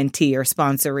as a mentee or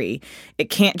sponsoree. It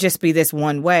can't just be this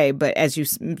one way, but as you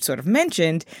sort of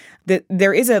mentioned, that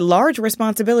there is a large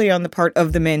responsibility on the part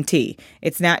of the mentee.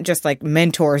 It's not just like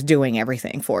mentors doing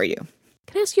everything for you.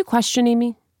 Can I ask you a question,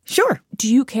 Amy? Sure.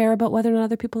 Do you care about whether or not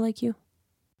other people like you?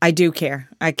 I do care.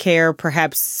 I care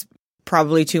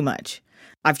probably too much.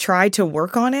 I've tried to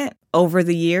work on it over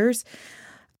the years,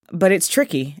 but it's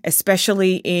tricky,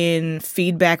 especially in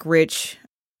feedback-rich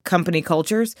company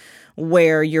cultures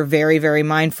where you're very, very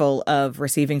mindful of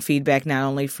receiving feedback not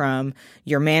only from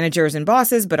your managers and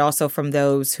bosses, but also from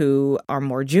those who are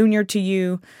more junior to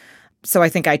you. So I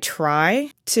think I try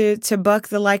to buck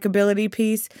the likability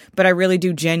piece, but I really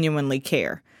do genuinely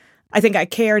care. I think I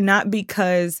care not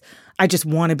because I just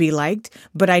want to be liked,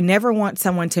 but I never want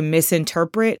someone to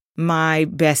misinterpret my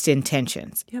best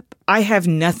intentions. Yep. I have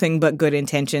nothing but good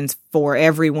intentions for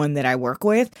everyone that I work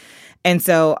with. And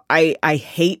so I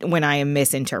hate when I am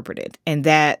misinterpreted. And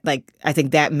that, I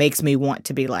think that makes me want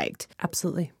to be liked.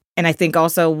 Absolutely. And I think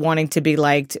also wanting to be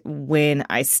liked when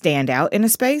I stand out in a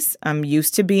space. I'm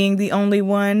used to being the only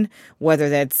one, whether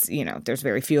that's, there's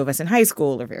very few of us in high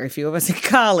school or very few of us in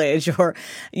college or,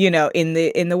 in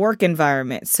the work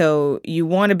environment. So you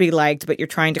want to be liked, but you're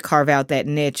trying to carve out that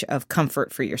niche of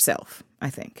comfort for yourself,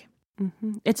 I think.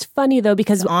 Mm-hmm. It's funny, though,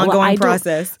 because it's an ongoing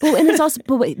process. And it's also,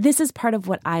 but wait, this is part of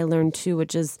what I learned, too,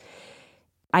 which is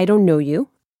I don't know you.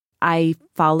 I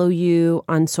follow you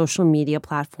on social media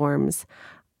platforms.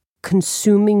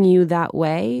 Consuming you that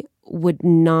way would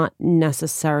not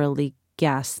necessarily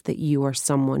guess that you are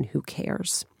someone who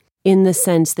cares, in the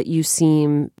sense that you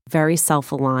seem very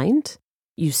self-aligned,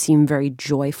 you seem very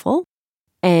joyful,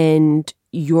 and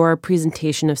your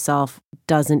presentation of self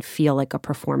doesn't feel like a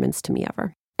performance to me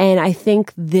ever. And I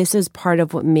think this is part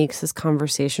of what makes this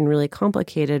conversation really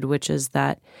complicated, which is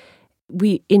that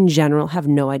we, in general, have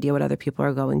no idea what other people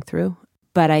are going through.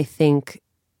 But I think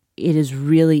it is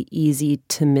really easy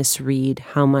to misread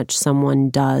how much someone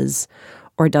does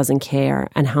or doesn't care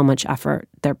and how much effort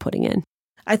they're putting in.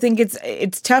 I think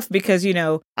it's tough because,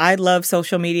 I love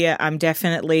social media. I'm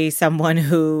definitely someone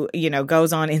who,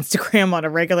 goes on Instagram on a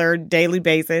regular daily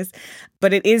basis,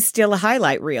 but it is still a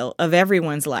highlight reel of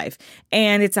everyone's life.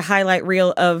 And it's a highlight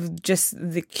reel of just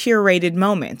the curated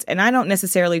moments. And I don't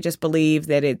necessarily just believe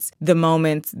that it's the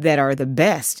moments that are the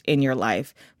best in your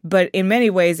life, but in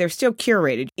many ways, they're still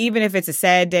curated. Even if it's a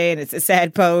sad day and it's a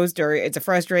sad post or it's a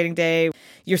frustrating day,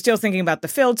 you're still thinking about the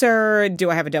filter. Do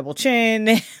I have a double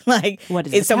chin? What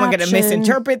is someone going to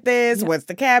misinterpret this? Yep. What's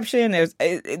the caption?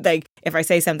 If I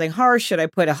say something harsh, should I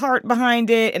put a heart behind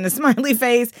it and a smiley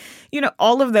face?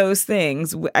 All of those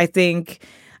things. I think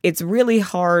it's really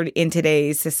hard in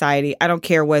today's society. I don't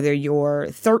care whether you're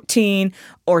 13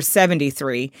 or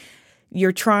 73.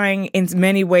 You're trying in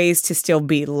many ways to still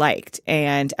be liked.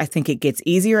 And I think it gets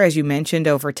easier, as you mentioned,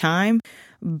 over time.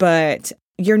 But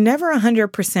you're never 100%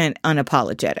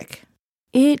 unapologetic.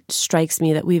 It strikes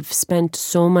me that we've spent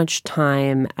so much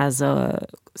time as a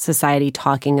society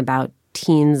talking about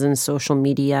teens and social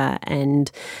media and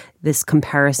this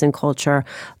comparison culture,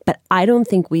 but I don't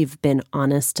think we've been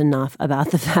honest enough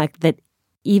about the fact that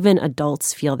even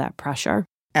adults feel that pressure.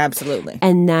 Absolutely.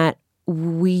 And that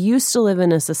we used to live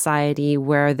in a society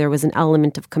where there was an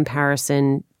element of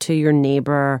comparison to your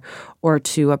neighbor or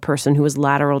to a person who was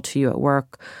lateral to you at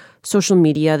work. Social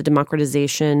media, the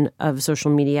democratization of social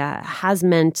media has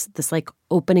meant this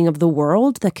opening of the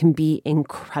world that can be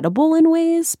incredible in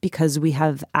ways because we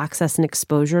have access and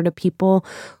exposure to people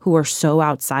who are so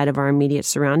outside of our immediate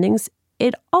surroundings.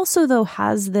 It also, though,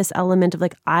 has this element of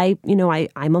I'm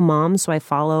a mom, so I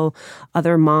follow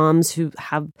other moms who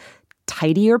have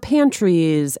tidier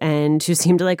pantries and who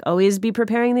seem to always be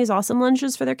preparing these awesome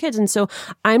lunches for their kids. And so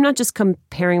I'm not just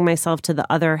comparing myself to the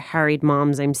other harried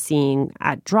moms I'm seeing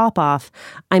at drop-off.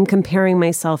 I'm comparing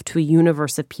myself to a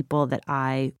universe of people that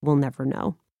I will never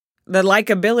know. The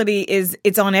likability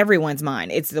it's on everyone's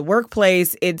mind. It's the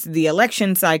workplace. It's the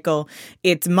election cycle.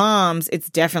 It's moms. It's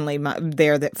definitely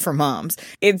for moms.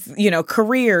 It's,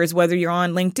 careers, whether you're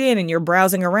on LinkedIn and you're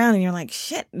browsing around and you're like,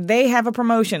 shit, they have a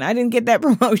promotion. I didn't get that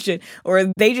promotion.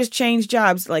 Or they just changed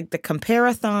jobs. Like the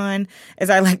compare-a-thon, as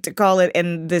I like to call it,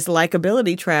 and this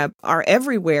likability trap are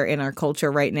everywhere in our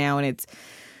culture right now. And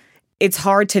it's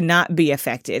hard to not be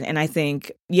affected. And I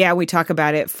think, we talk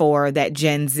about it for that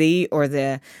Gen Z or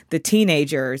the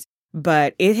teenagers,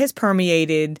 but it has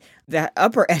permeated the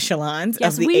upper echelons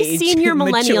of the age. Yes, we senior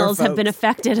millennials have been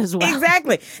affected as well.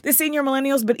 Exactly. The senior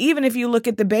millennials, but even if you look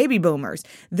at the baby boomers,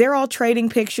 they're all trading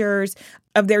pictures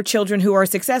of their children who are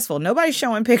successful. Nobody's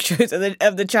showing pictures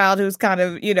of the child who's kind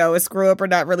of, a screw up or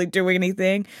not really doing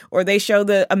anything. Or they show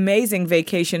the amazing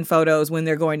vacation photos when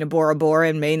they're going to Bora Bora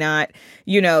and may not,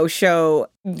 show,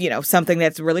 something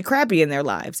that's really crappy in their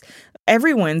lives.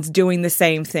 Everyone's doing the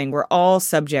same thing. We're all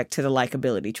subject to the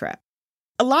likability trap.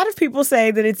 A lot of people say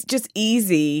that it's just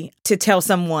easy to tell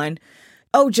someone,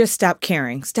 oh, just stop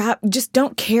caring. Just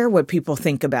don't care what people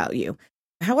think about you.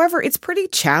 However, it's pretty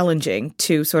challenging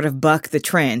to sort of buck the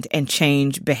trend and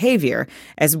change behavior,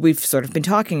 as we've sort of been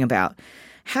talking about.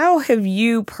 How have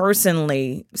you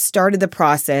personally started the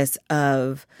process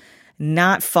of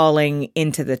not falling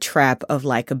into the trap of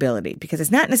likability? Because it's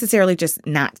not necessarily just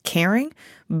not caring,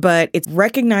 but it's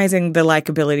recognizing the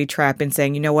likability trap and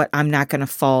saying, you know what, I'm not going to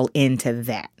fall into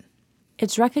that.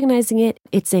 It's recognizing it.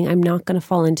 It's saying, I'm not going to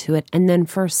fall into it. And then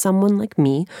for someone like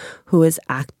me who has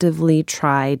actively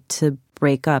tried to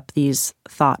break up these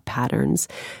thought patterns,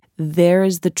 there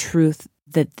is the truth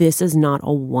that this is not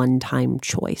a one-time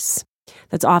choice.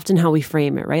 That's often how we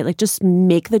frame it, right? Like, just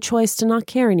make the choice to not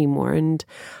care anymore. And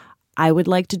I would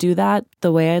like to do that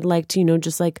the way I'd like to,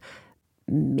 just like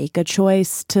make a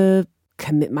choice to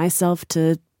commit myself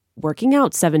to working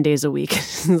out 7 days a week.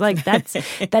 Like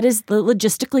that is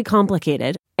logistically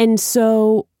complicated. And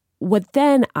so what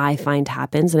then I find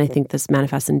happens, and I think this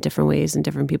manifests in different ways in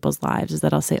different people's lives, is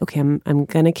that I'll say, okay, I'm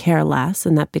going to care less.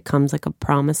 And that becomes like a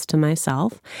promise to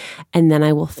myself. And then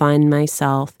I will find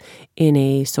myself in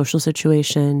a social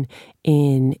situation,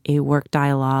 in a work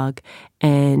dialogue,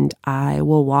 and I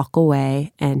will walk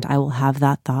away and I will have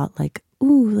that thought like,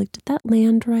 ooh, like, did that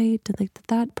land right? Did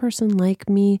that person like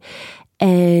me?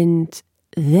 And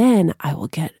then I will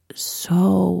get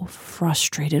so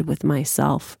frustrated with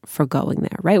myself for going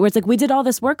there, right? Where it's like, we did all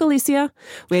this work, Alicia.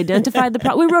 We identified the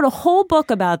problem. We wrote a whole book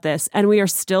about this and we are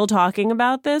still talking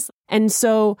about this. And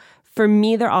so for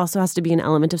me, there also has to be an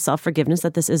element of self-forgiveness,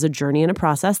 that this is a journey and a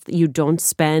process, that you don't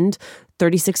spend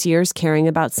 36 years caring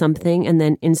about something and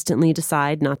then instantly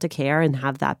decide not to care and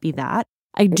have that be that.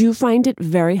 I do find it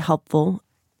very helpful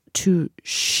to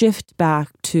shift back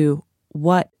to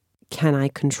what can I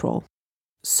control?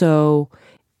 So,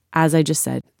 as I just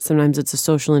said, sometimes it's a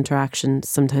social interaction,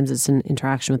 sometimes it's an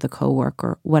interaction with a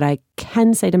coworker. What I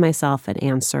can say to myself and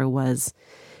answer was,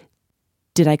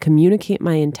 did I communicate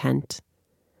my intent?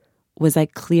 Was I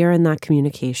clear in that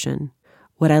communication?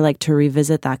 Would I like to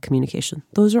revisit that communication?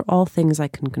 Those are all things I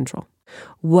can control.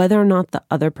 Whether or not the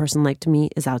other person liked me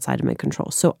is outside of my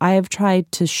control. So I have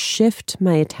tried to shift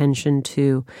my attention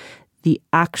to the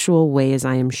actual ways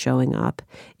I am showing up,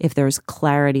 if there's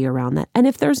clarity around that. And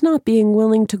if there's not, being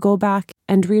willing to go back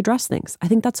and readdress things. I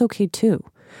think that's okay too.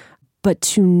 But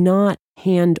to not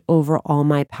hand over all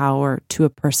my power to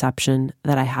a perception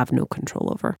that I have no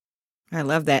control over. I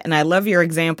love that. And I love your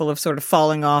example of sort of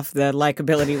falling off the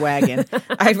likability wagon.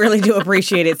 I really do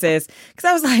appreciate it, sis. Because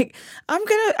I was like,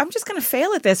 I'm just going to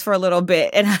fail at this for a little bit.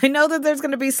 And I know that there's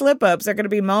going to be slip-ups. There are going to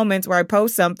be moments where I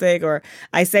post something or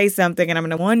I say something and I'm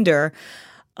going to wonder,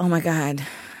 oh my God,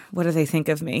 what do they think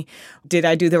of me? Did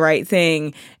I do the right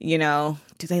thing? Do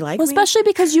they like me? Especially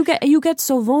because you get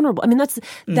so vulnerable. I mean,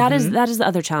 that is the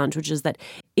other challenge, which is that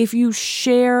if you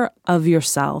share of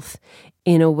yourself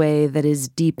in a way that is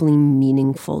deeply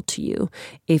meaningful to you,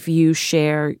 if you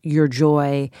share your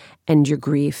joy and your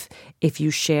grief, if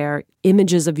you share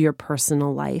images of your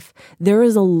personal life, there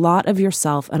is a lot of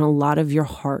yourself and a lot of your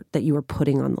heart that you are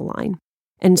putting on the line.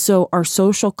 And so our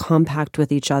social compact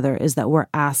with each other is that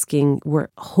we're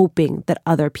hoping that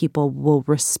other people will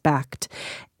respect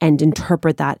and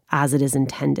interpret that as it is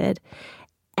intended.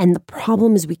 And the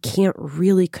problem is we can't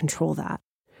really control that.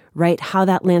 Right? How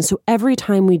that lands. So every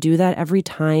time we do that, every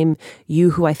time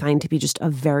you, who I find to be just a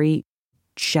very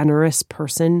generous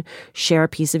person, share a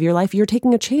piece of your life, you're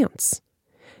taking a chance.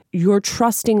 You're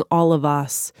trusting all of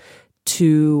us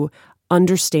to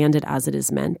understand it as it is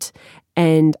meant.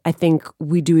 And I think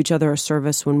we do each other a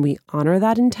service when we honor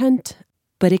that intent,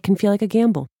 but it can feel like a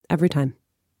gamble every time.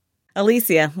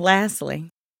 Alicia, lastly,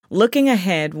 Looking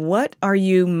ahead, what are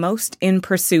you most in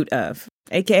pursuit of?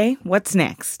 AKA, what's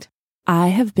next? I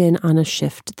have been on a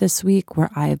shift this week where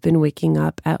I have been waking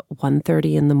up at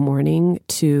 1:30 in the morning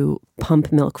to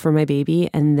pump milk for my baby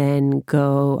and then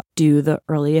go do the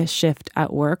earliest shift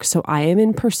at work. So I am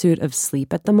in pursuit of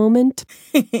sleep at the moment.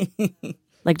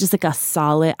 Just a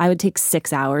solid, I would take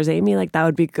 6 hours, Amy. That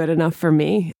would be good enough for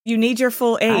me. You need your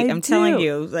full 8, I'm telling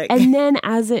you. And then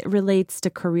as it relates to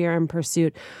career and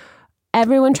pursuit,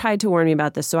 everyone tried to warn me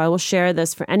about this. So I will share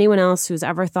this for anyone else who's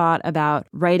ever thought about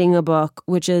writing a book,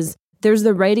 which is there's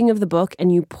the writing of the book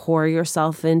and you pour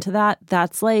yourself into that.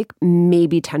 That's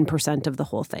maybe 10% of the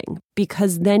whole thing,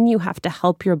 because then you have to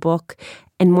help your book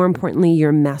and, more importantly,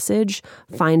 your message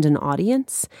find an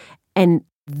audience. And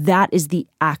that is the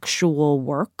actual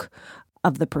work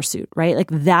of the pursuit, right?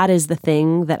 That is the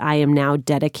thing that I am now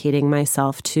dedicating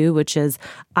myself to, which is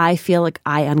I feel like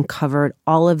I uncovered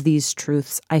all of these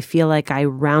truths. I feel like I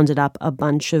rounded up a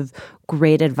bunch of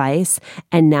great advice,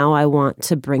 and now I want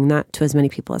to bring that to as many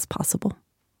people as possible.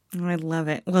 I love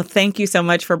it. Well, thank you so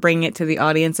much for bringing it to the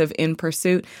audience of In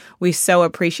Pursuit. We so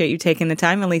appreciate you taking the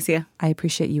time, Alicia. I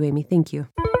appreciate you, Amy. Thank you.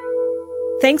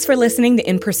 Thanks for listening to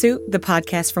In Pursuit, the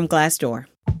podcast from Glassdoor.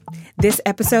 This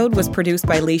episode was produced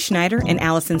by Lee Schneider and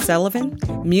Allison Sullivan,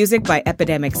 music by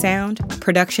Epidemic Sound,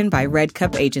 production by Red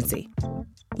Cup Agency.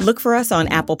 Look for us on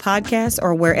Apple Podcasts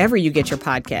or wherever you get your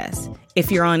podcasts.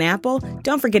 If you're on Apple,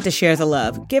 don't forget to share the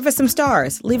love. Give us some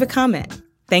stars. Leave a comment.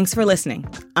 Thanks for listening.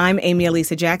 I'm Amy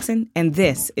Elisa Jackson, and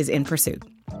this is In Pursuit.